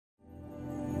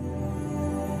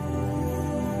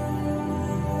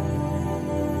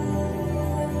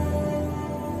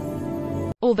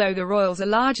Although the royals are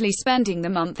largely spending the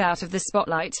month out of the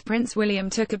spotlight, Prince William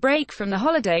took a break from the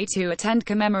holiday to attend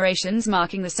commemorations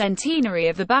marking the centenary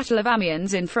of the Battle of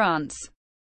Amiens in France.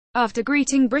 After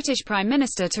greeting British Prime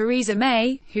Minister Theresa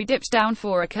May, who dipped down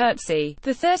for a curtsy,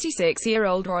 the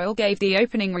 36-year-old royal gave the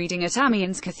opening reading at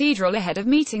Amiens Cathedral ahead of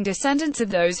meeting descendants of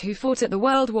those who fought at the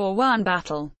World War I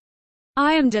battle.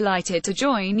 "I am delighted to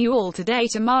join you all today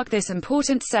to mark this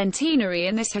important centenary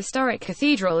in this historic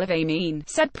Cathedral of Amiens,"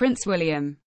 said Prince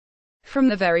William. From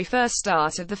the very first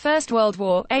start of the First World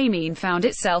War, Amiens found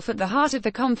itself at the heart of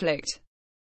the conflict.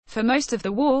 For most of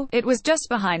the war, it was just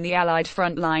behind the Allied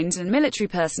front lines, and military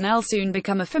personnel soon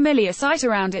become a familiar sight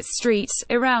around its streets,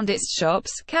 around its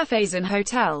shops, cafes and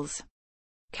hotels.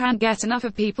 Can't get enough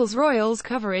of People's Royals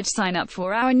coverage? Sign up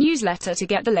for our newsletter to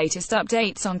get the latest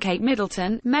updates on Kate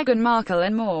Middleton, Meghan Markle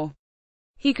and more.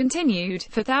 He continued,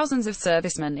 for thousands of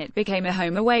servicemen it became a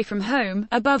home away from home.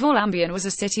 Above all, Amiens was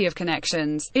a city of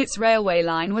connections. Its railway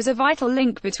line was a vital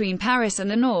link between Paris and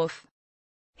the north.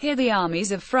 Here the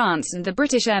armies of France and the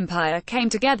British Empire came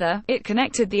together. It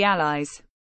connected the Allies.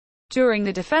 During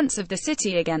the defense of the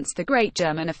city against the Great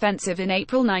German Offensive in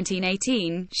April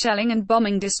 1918, shelling and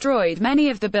bombing destroyed many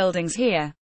of the buildings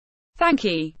here.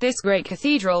 Thankfully, this great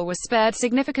cathedral was spared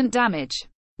significant damage.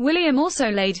 William also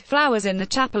laid flowers in the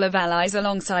Chapel of Allies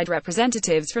alongside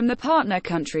representatives from the partner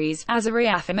countries, as a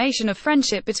reaffirmation of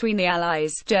friendship between the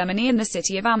Allies, Germany and the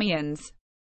city of Amiens.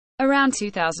 Around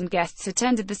 2,000 guests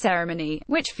attended the ceremony,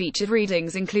 which featured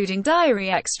readings including diary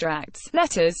extracts,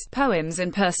 letters, poems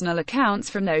and personal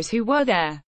accounts from those who were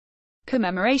there.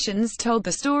 Commemorations told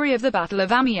the story of the Battle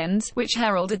of Amiens, which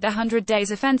heralded the 100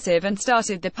 Days Offensive and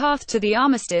started the path to the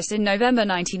armistice in November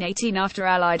 1918 after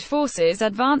Allied forces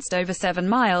advanced over 7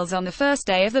 miles on the first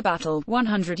day of the battle,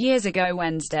 100 years ago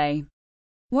Wednesday.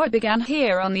 What began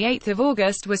here on the 8th of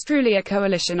August was truly a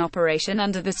coalition operation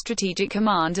under the strategic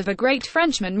command of a great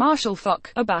Frenchman, Marshal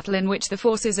Foch, a battle in which the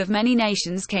forces of many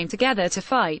nations came together to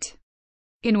fight,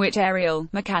 in which aerial,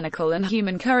 mechanical and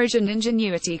human courage and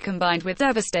ingenuity combined with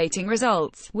devastating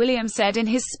results, William said in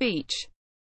his speech.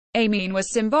 Amiens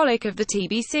was symbolic of the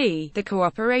TBC, the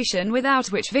cooperation without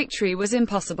which victory was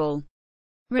impossible.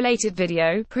 Related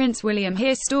video, Prince William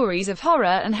hears stories of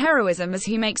horror and heroism as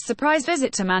he makes surprise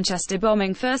visit to Manchester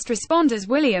bombing first responders.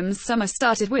 William's summer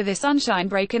started with a sunshine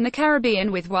break in the Caribbean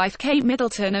with wife Kate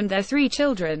Middleton and their 3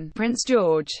 children, Prince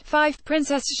George, 5,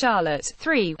 Princess Charlotte,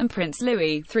 3, and Prince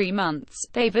Louis, 3 months.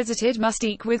 They visited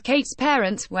Mustique with Kate's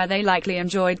parents, where they likely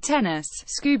enjoyed tennis,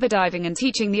 scuba diving and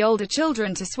teaching the older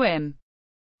children to swim.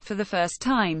 For the first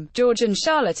time, George and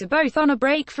Charlotte are both on a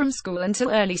break from school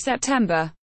until early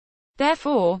September.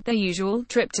 Therefore, their usual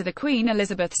trip to the Queen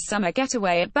Elizabeth's summer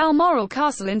getaway at Balmoral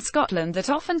Castle in Scotland that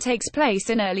often takes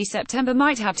place in early September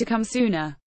might have to come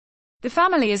sooner. The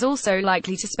family is also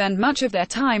likely to spend much of their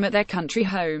time at their country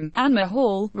home, Anmer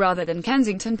Hall, rather than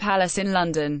Kensington Palace in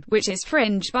London, which is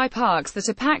fringed by parks that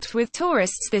are packed with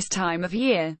tourists this time of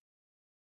year.